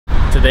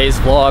Today's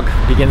vlog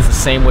begins the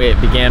same way it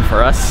began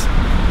for us,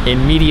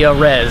 in media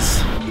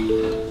res.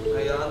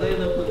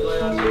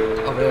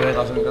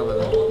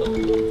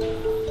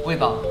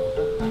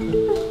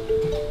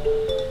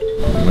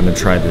 I'm gonna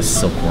try this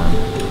silkworm.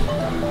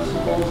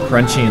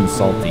 Crunchy and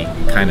salty,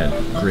 kind of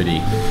gritty.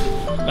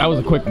 That was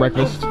a quick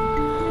breakfast.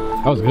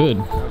 That was good.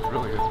 That was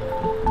really good.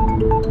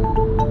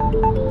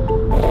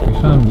 We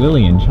found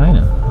Willie in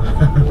China.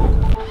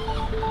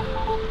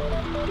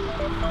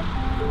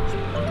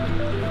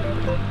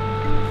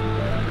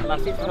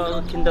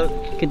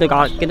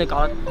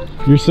 Kindergarten.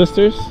 Your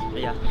sister's?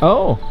 Yeah.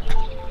 Oh,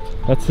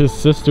 that's his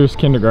sister's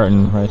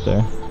kindergarten right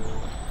there.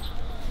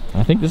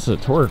 I think this is a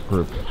tour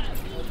group.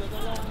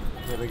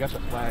 Yeah, they got the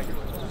flag.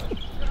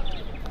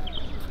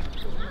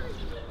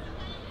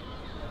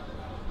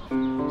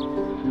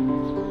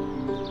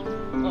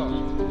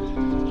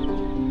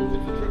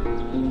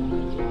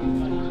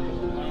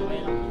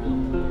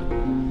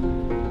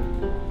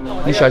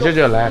你小舅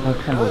舅来，他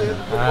看得懂，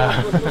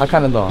他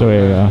看得懂。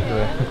对啊，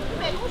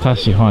他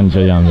喜欢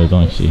这样的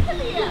东西。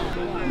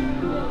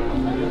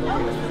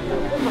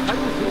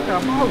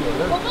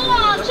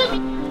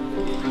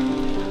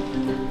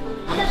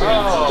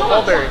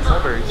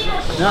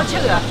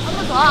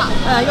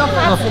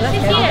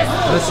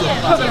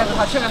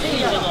mulberries.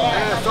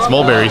 It's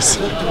mulberries.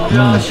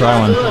 Try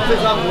one. It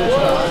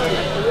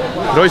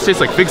always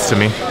tastes like figs to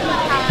me.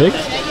 Figs?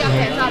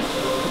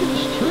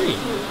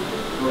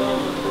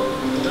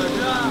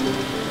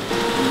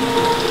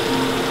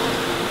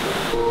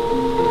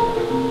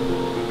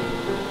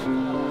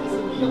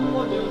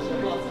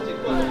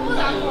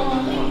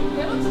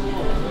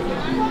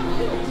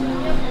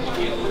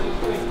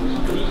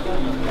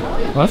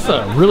 Well, that's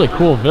a really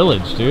cool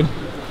village, dude.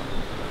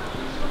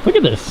 Look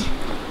at this.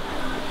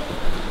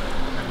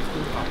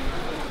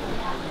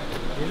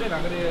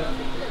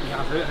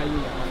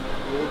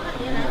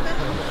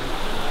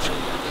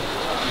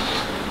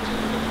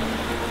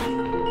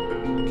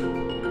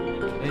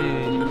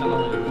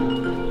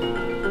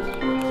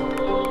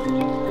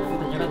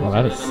 Well,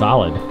 that is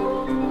solid.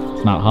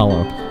 It's not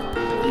hollow.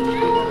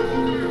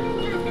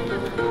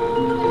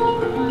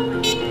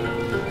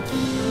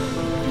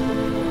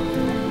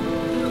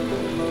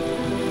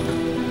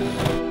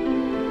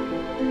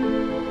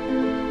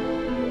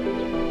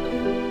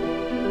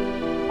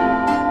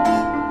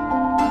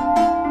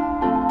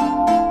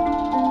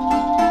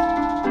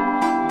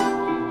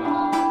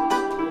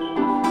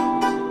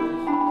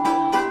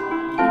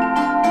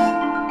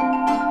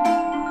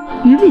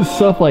 Even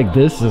stuff like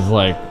this is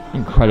like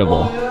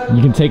incredible.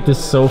 You can take this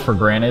so for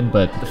granted,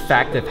 but the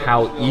fact of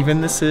how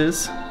even this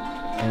is,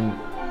 and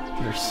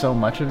there's so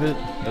much of it,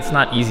 that's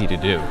not easy to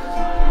do.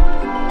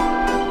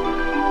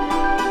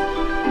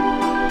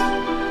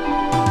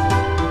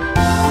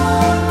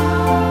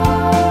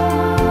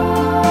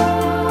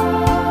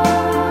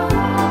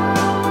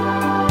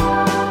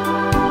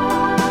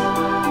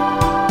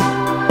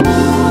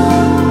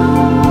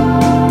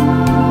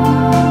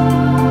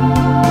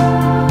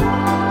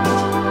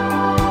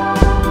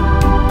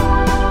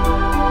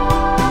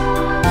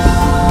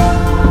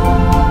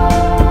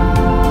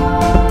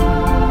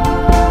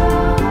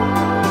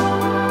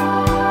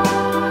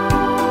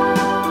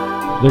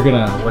 They're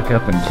gonna look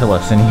up and kill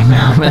us any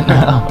moment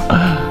now.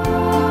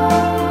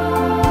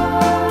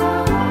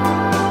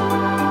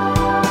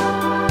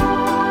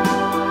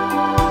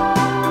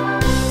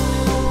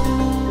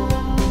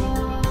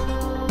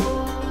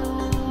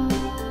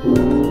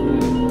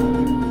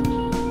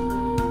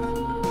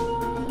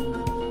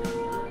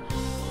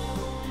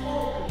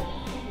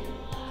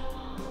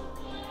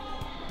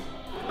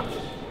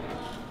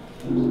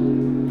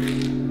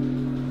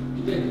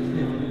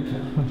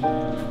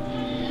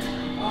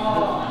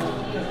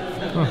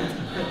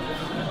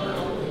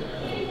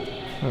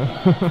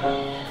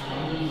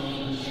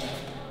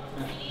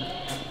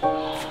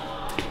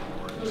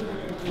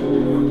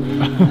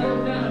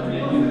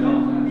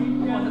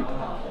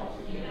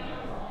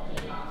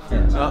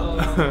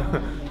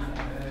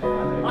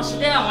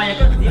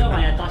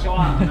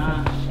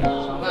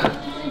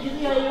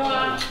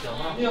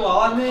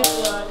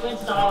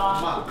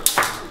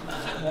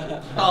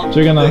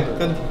这个呢？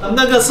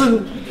那个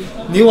是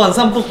你晚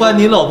上不乖，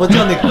你老婆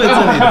叫你跪这里。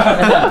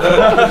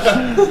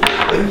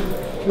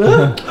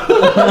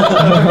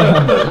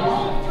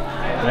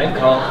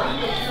Raincoat.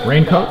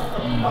 Raincoat?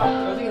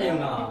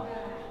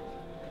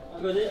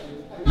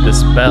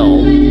 This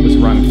bell was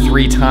rung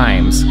 3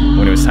 times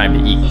when it was time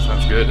to eat.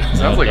 Sounds good.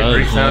 Sounds like a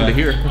great sound to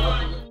hear.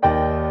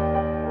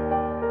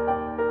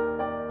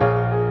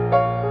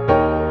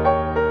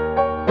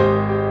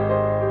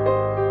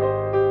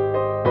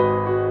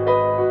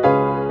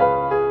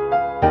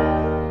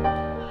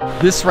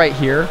 This right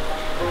here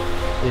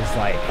is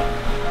like,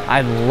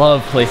 I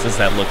love places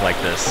that look like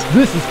this.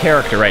 This is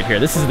character right here.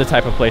 This is the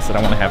type of place that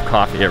I want to have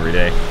coffee every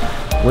day.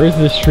 Where's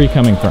this tree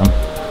coming from?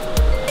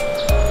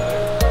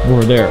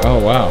 Over there. Oh,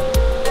 wow.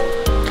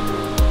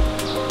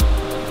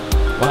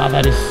 Wow,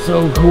 that is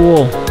so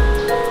cool.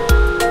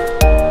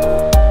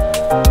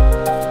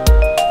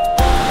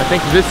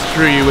 think this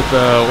tree with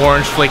the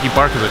orange flaky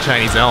bark is a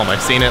Chinese elm.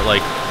 I've seen it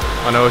like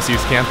on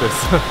OSU's campus.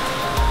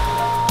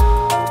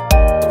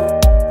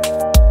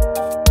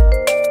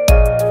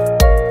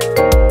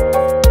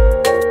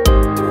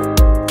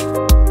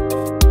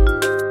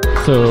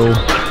 So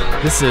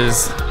this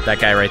is that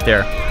guy right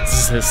there.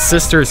 This is his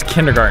sister's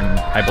kindergarten,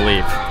 I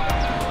believe.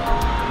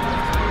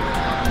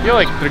 I feel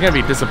like they're gonna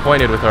be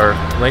disappointed with our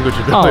language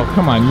ability. Oh,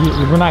 come on,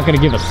 we're not gonna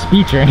give a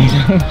speech or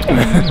anything.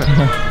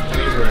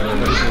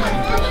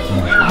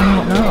 I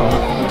don't know.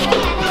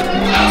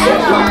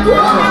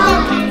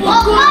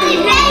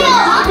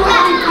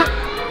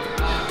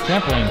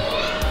 Trampoline.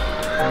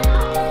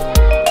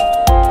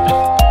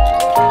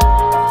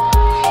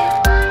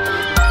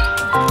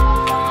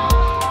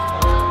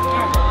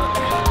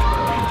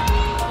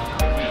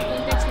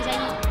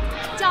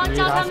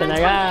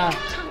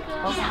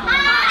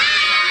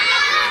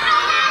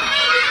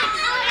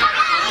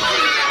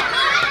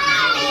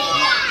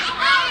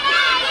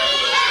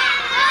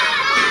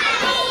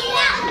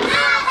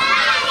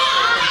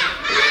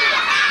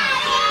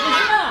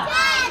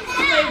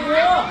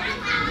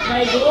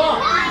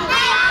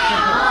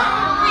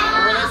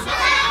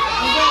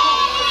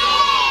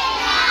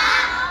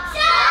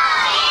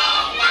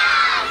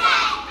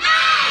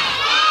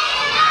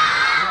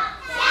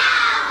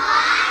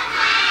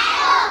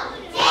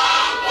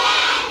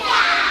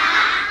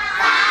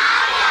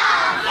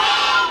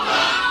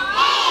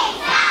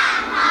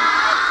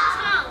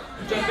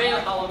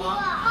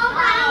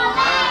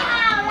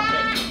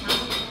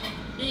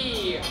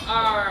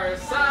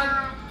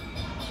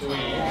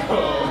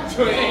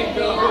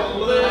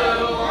 Twinkle,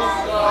 little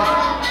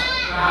star,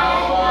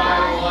 how I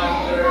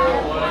wonder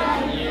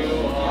what you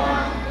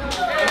are.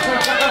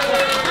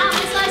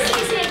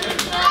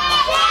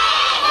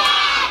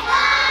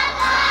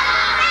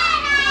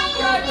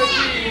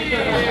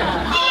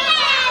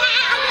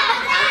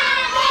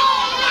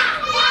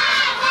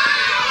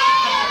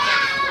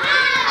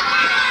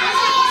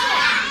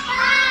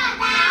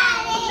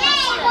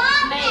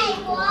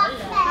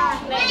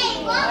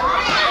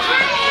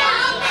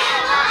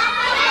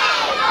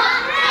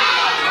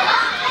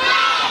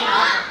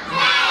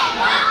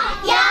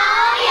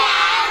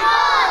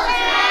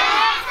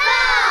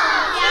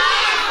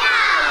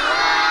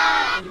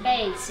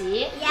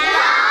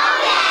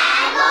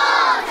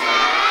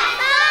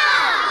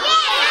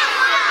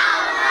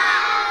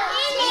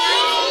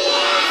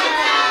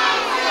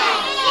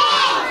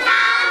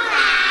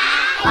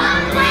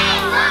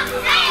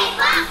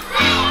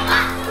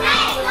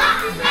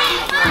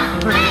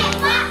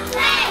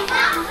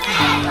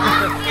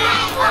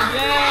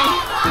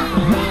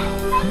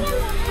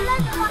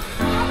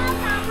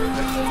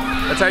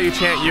 That's how you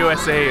chant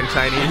USA in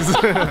Chinese.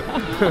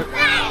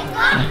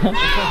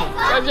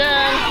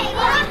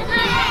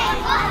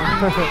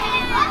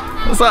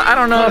 So I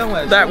don't know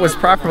if that was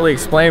properly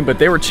explained, but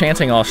they were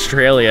chanting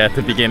Australia at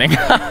the beginning.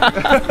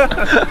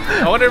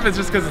 I wonder if it's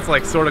just because it's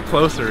like sort of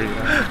closer, you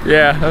know?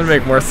 Yeah, that would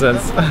make more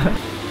sense.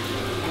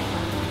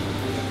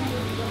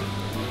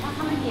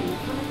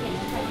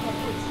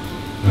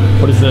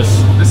 What is this?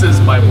 This is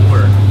by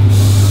Moore.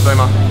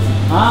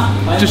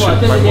 It's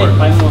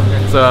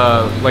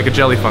like a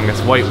jelly fungus.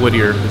 White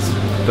woodier is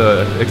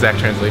the exact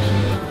translation.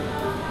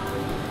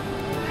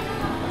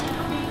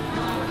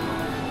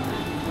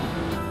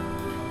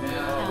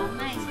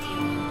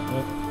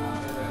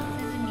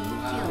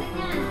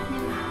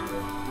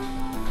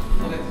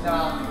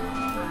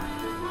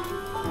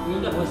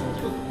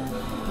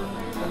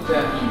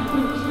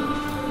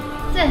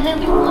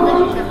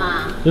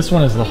 This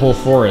one is the whole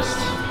forest.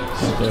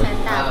 It's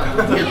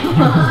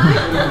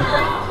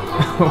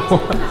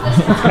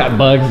got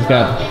bugs, it's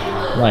got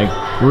like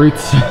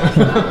roots, it's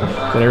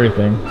got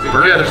everything.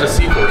 Yeah, there's a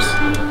seahorse.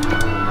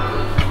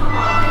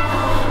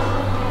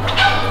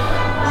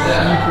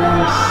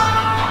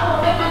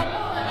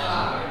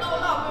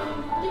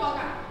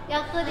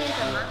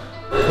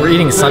 We're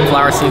eating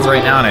sunflower seeds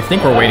right now, and I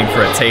think we're waiting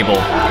for a table.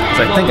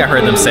 So I think I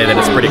heard them say that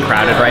it's pretty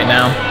crowded right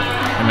now.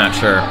 I'm not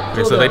sure.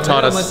 Okay, so they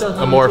taught us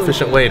a more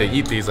efficient way to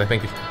eat these. I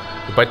think you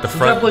bite the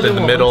front, then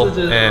the middle,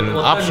 and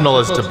optional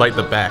is to bite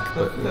the back.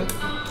 But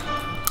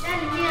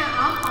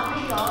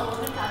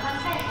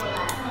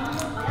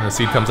the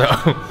seed comes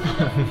out.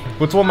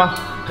 不错吗？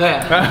可以，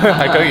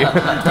还可以。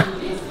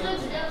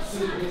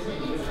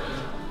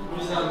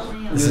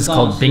 This is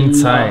called Bing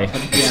Cai.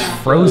 It's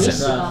frozen.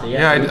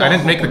 Yeah, I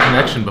didn't make the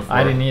connection before.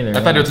 I didn't either.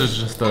 I thought it was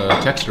just the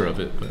texture of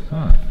it. But.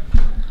 Huh.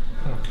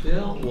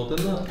 How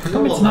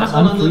come it's not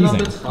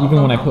unfreezing,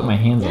 even when I put my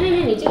hands on it?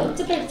 Maybe it's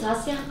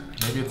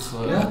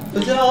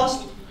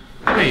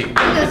Hey, it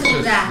just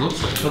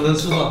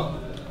looks like.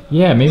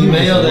 Yeah, maybe it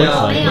just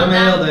looks like it. I'm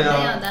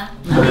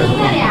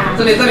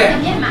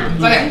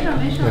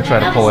gonna try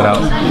to pull it out.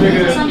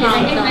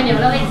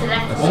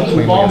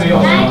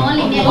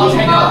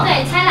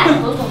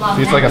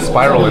 See, it's like a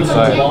spiral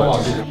inside.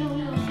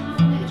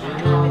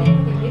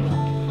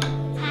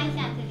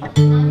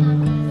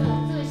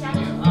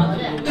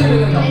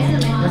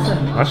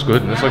 That's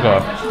good. It's like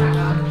a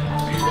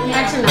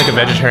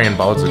vegetarian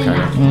baozi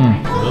kind of.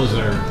 Those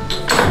are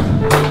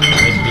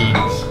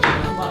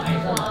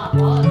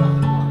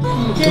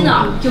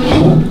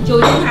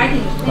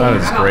That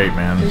is great,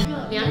 man.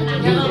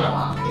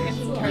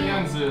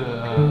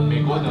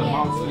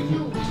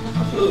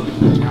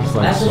 It's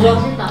like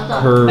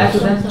curved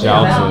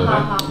jiaozi.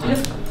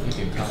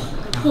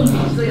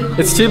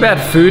 It's too bad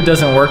food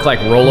doesn't work like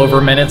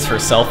rollover minutes for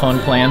cell phone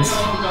plans.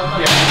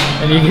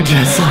 And you can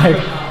just like,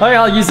 oh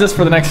yeah, I'll use this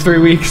for the next 3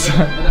 weeks.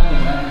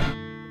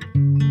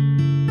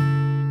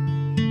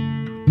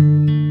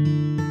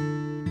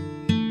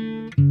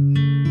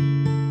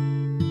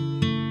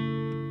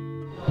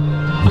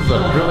 It's a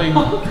really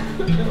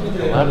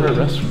elaborate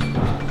restaurant.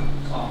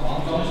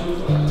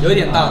 有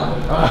点大了。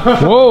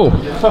 Whoa!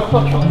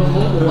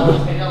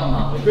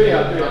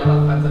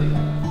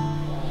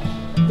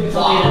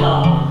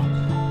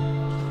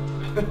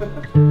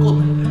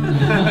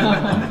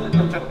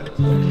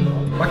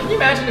 Well, can you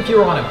imagine if you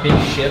were on a big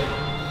ship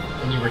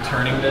and you were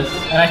turning this?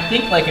 And I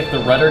think like if the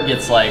rudder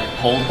gets like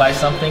pulled by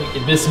something,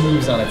 this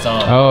moves on its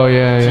own. Oh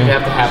yeah, So yeah. you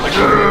have to have like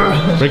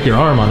break your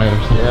arm on it or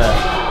something.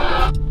 yeah.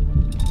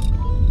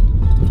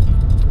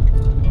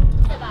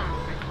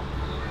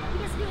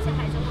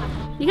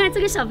 你看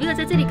这个小朋友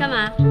在这里干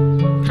嘛？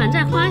躺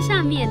在花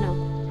下面呢。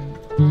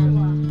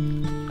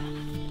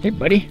 Hey,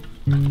 buddy.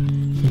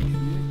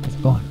 How's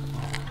it going?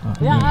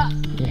 Yeah.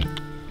 Yeah.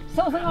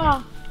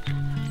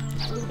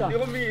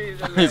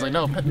 He's like,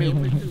 no, pet me.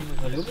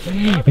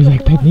 He's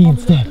like, pet me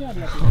instead.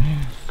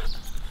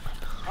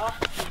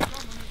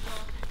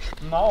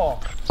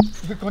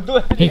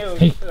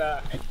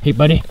 Hey,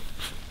 buddy.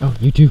 Oh,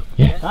 you too.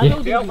 Yeah.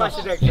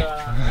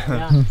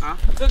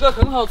 这个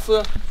很好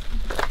吃，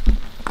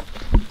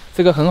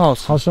这个很好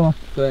吃，好吃吗？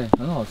对，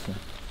很好吃。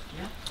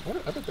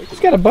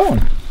 He's got a bone.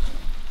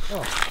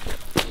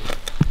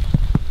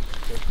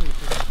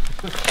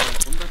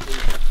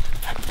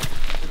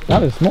 Now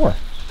there's more.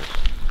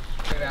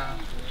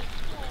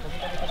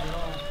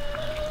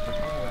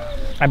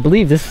 I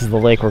believe this is the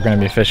lake we're going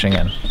to be fishing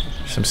in.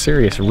 Some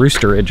serious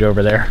roosterage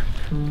over there.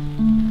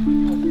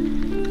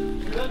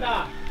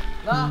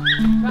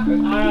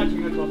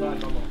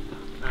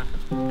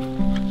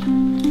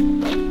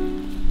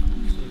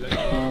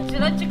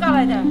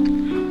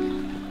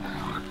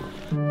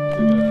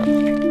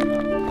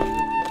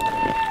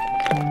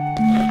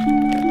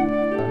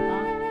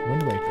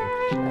 Wind waker.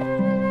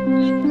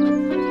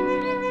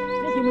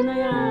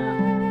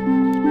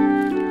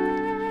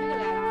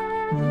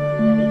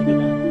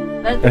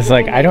 It's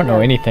like, I don't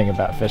know anything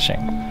about fishing.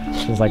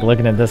 She's like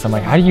looking at this, I'm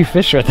like, how do you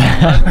fish with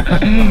that?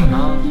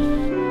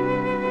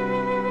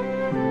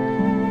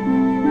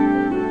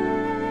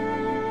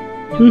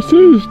 This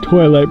is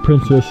Twilight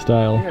Princess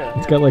style.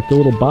 It's got like the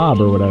little bob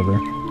or whatever.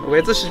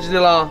 喂，这洗机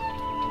了。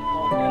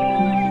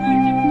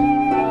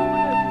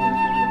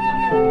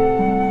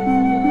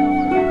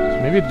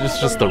 Maybe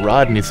just the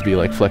rod needs to be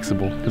like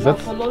flexible, because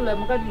that's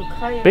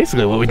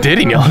basically what we did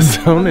in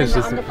Yellowstone. It's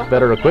just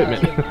better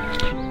equipment.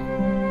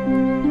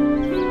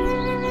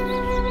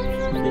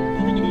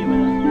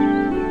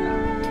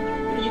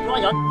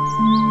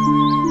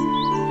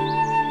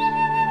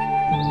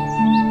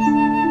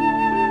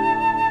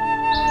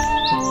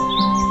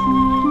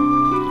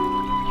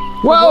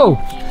 Whoa!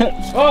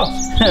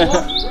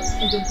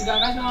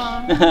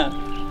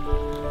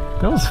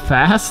 That was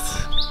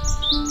fast.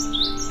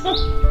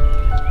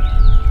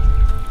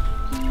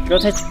 不要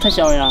太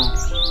小呀。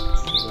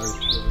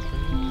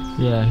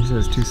 Yeah, he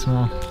says too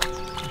small.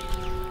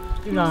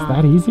 对啊。 Is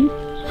that easy?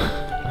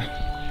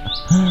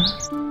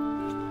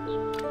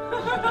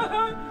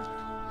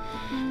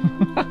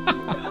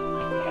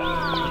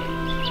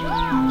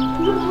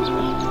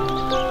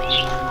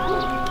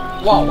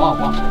 Wow, wow,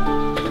 wow.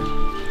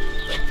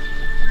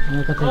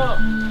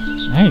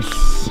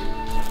 Nice.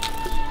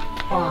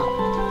 哇，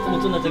这么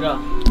重的这个，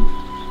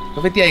可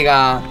不可以钓一个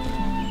啊？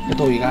要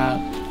多鱼啊？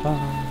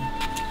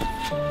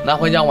拿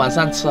回家晚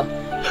上吃。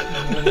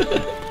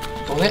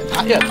OK，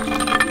 他应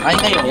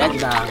该有呀，其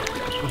他。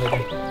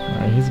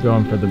 Alright, he's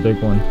going for the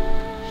big one.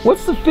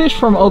 What's the fish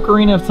from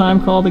Ocarina of Time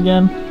called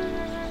again?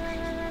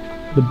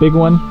 The big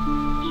one?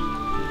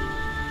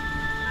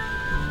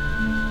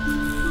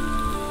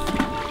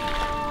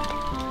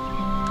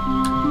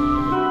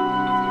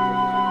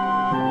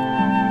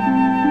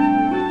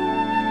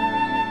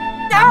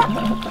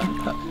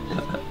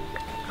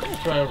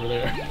 Try over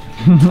there.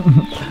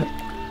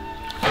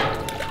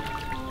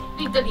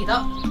 这里头，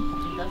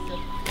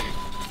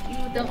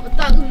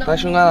来，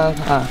兄弟们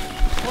看，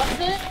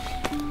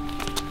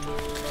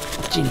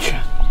进去。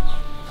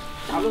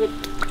来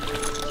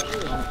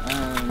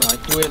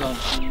对了。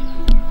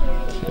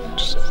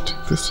 Just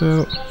take this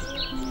out.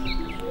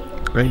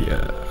 Right,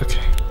 yeah,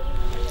 okay.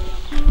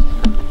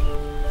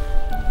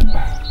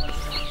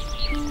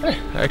 Hey,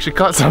 I actually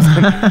caught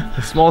something.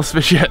 The smallest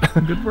fish yet.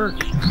 Good work.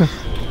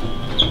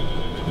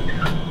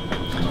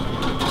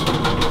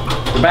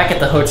 We're back at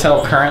the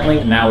hotel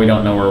currently. Now we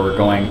don't know where we're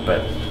going,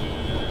 but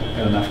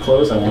got enough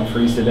clothes, I won't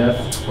freeze to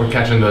death. We're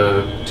catching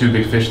the 2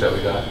 big fish that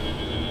we got.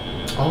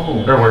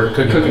 Oh. Or we're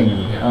cooking them.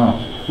 them. Yeah. Oh.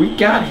 We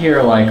got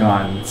here like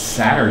on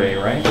Saturday,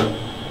 right?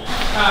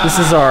 This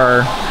is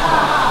our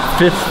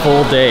 5th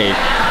full day,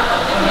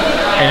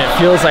 and it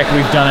feels like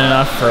we've done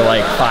enough for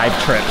like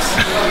 5 trips.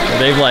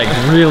 They've like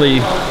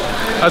really.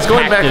 I was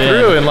going back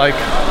through and like,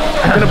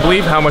 I couldn't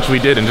believe how much we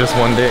did in just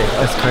one day.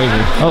 That's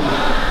crazy. Oh,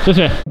 this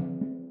way.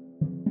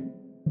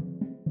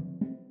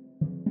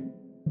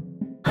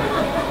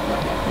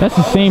 That's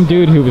the same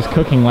dude who was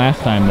cooking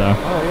last time though.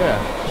 Oh yeah.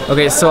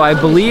 Okay, so I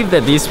believe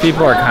that these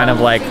people are kind of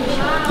like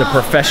the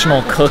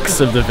professional cooks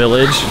of the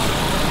village.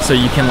 So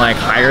you can like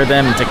hire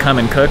them to come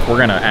and cook. We're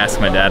gonna ask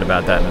my dad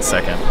about that in a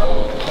second.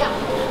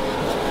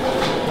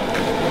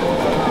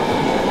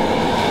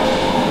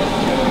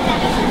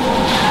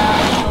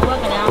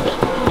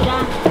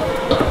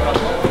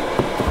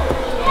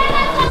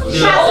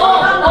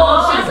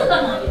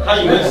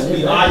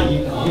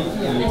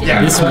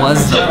 This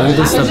was the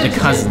oldest of the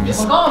cousins.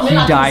 He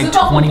died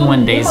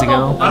 21 days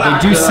ago. They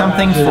do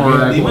something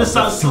for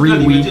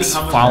 3 weeks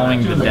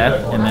following the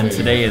death, and then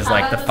today is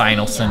like the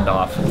final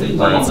send-off,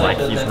 where it's like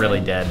he's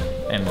really dead.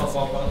 And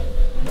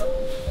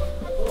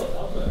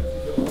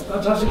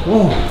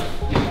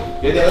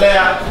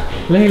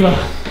Layla.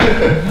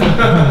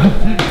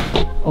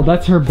 Oh,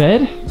 that's her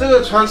bed? 这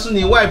个船是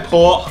你外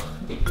婆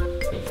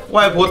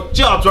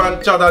嫁妆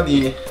嫁到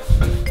你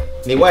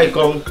外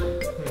公，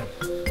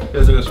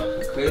就这个船。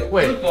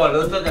Wait. What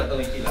is this bed?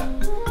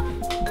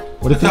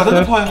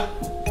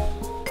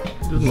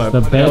 This is my The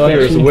bed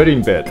mother's actually?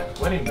 wedding bed.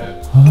 Wedding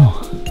bed.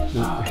 Oh.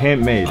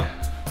 Handmade.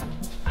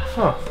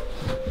 Huh.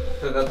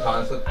 这个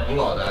船是古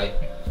老的，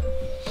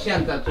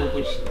现在租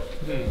不起。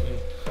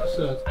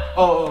是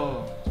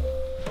哦。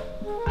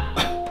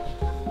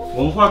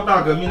文化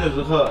大革命的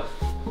时候，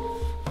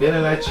别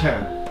人来抢，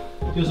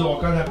就是我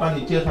刚才帮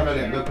你介绍的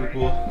2个姑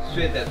姑，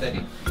睡在这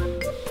里。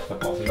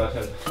保存到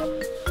现在。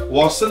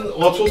我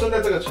出生在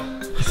这个船。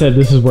He said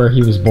this is where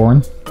he was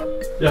born.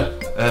 Yeah.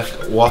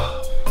 我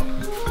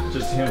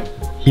just him.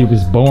 He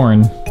was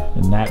born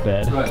in that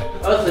bed. Right.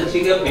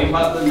 27个平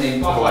方公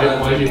里。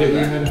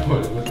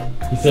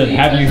 He said,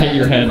 have you hit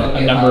your head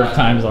a number of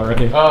times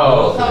already?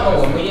 Oh.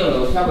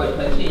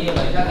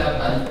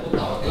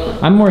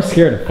 I'm more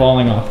scared of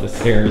falling off the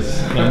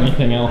stairs than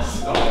anything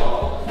else.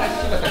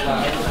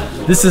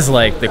 This is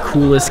like the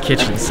coolest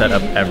kitchen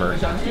setup ever.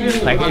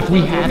 Like if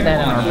we had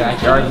that in our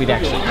backyard, we'd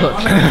actually cook.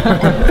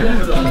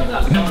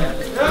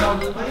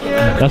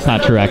 That's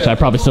not true actually, I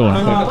probably still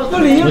wouldn't cook.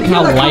 Look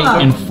how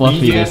light and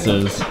fluffy this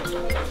is.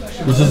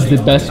 This is the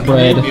best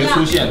bread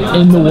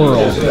in the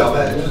world.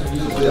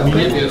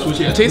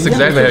 It tastes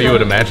exactly how you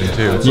would imagine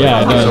too.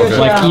 Yeah, it does. It's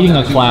like eating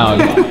a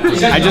cloud.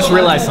 I just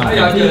realized something.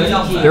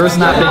 There has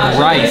not been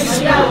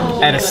rice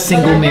at a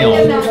single meal.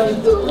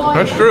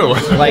 That's true.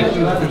 Like,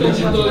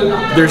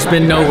 there's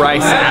been no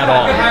rice at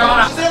all.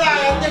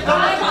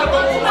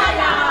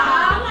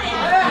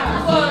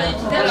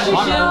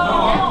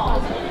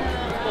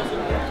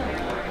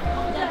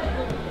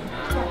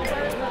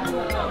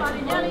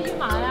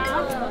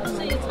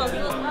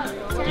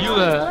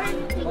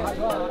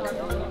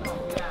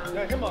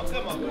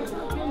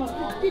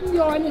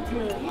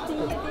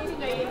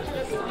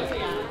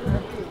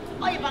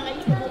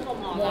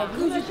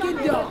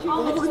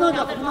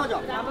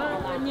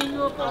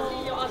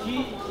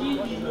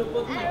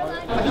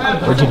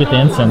 Where'd you get the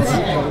incense?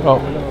 Oh,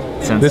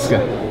 Incense. this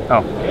guy.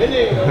 Oh.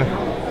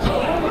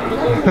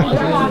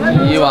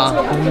 一王。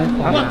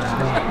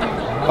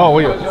 哦，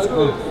我有，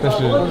但是。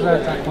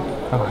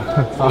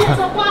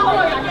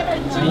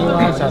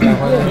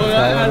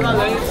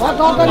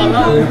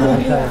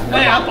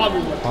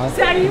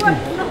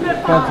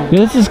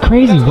 This is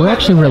crazy. We're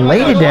actually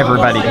related to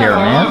everybody here,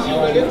 man.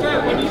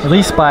 At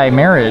least by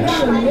marriage.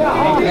 It's really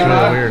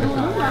weird.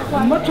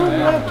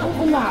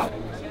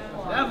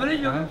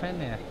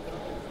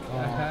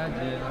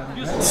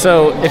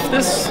 So, if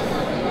this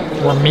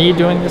were me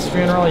doing this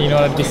funeral, you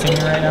know what I'd be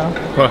singing right now?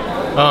 What?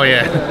 Oh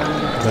yeah.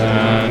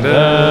 Dun,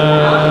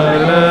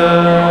 dun,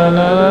 dun,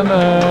 dun,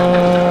 dun.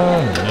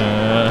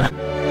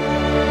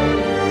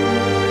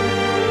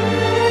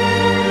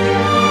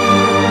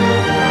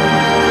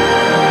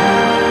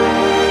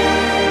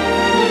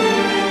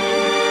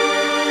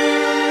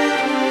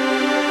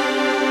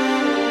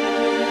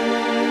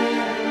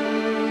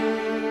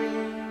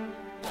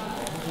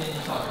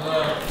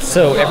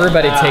 So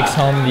everybody takes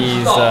home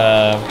these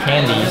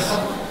candies.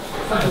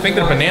 I think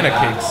they're banana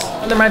cakes.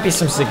 There might be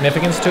some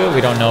significance to it.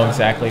 We don't know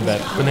exactly,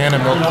 but Banana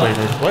milk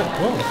flavored. What?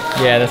 Whoa.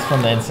 yeah, that's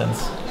from the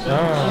incense.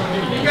 Oh.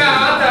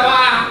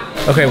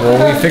 Okay,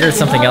 well, we figured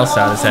something else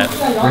out. Is that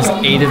there's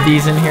 8 of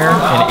these in here,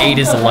 and 8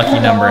 is a lucky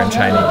number in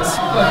Chinese.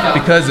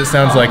 Because it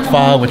sounds like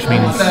fa, which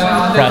means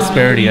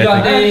prosperity,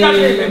 I think.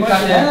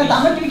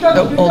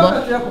 Oh, hold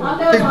on.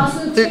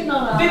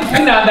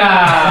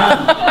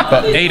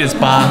 But 8 is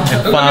ba,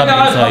 and fa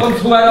means like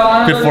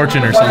good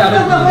fortune or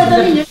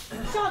something.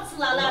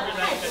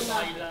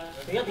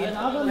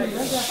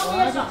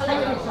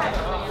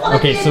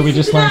 Okay, so we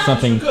just learned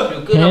something.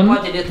 Him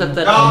and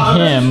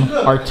him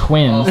are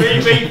twins.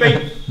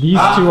 These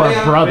 2 are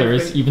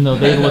brothers, even though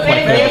they look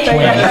like they're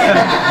twins.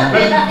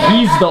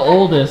 He's the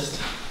oldest,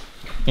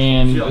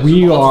 and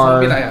we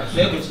are,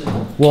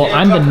 well,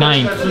 I'm the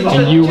 9th,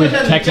 and you would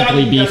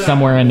technically be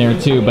somewhere in there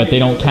too, but they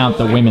don't count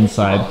the women's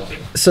side.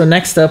 So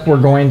next up,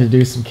 we're going to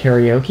do some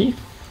karaoke.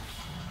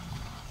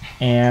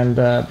 And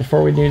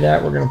before we do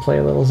that, we're going to play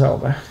a little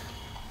Zelda.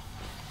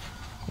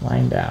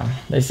 Lying down.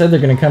 They said they're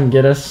going to come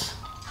get us.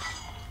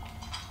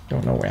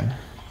 Don't know when.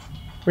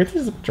 Wait,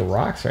 there's a bunch of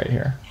rocks right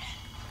here.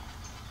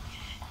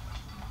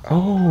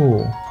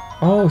 Oh,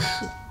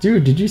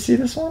 dude, did you see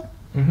this one?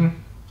 Mm-hmm.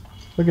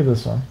 Look at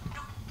this one.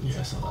 Yeah,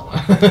 I saw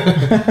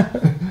that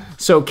one.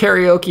 So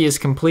karaoke is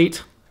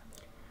complete.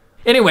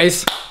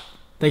 Anyways,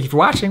 thank you for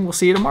watching. We'll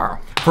see you tomorrow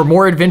for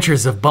more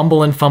adventures of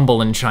Bumble and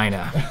Fumble in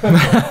China.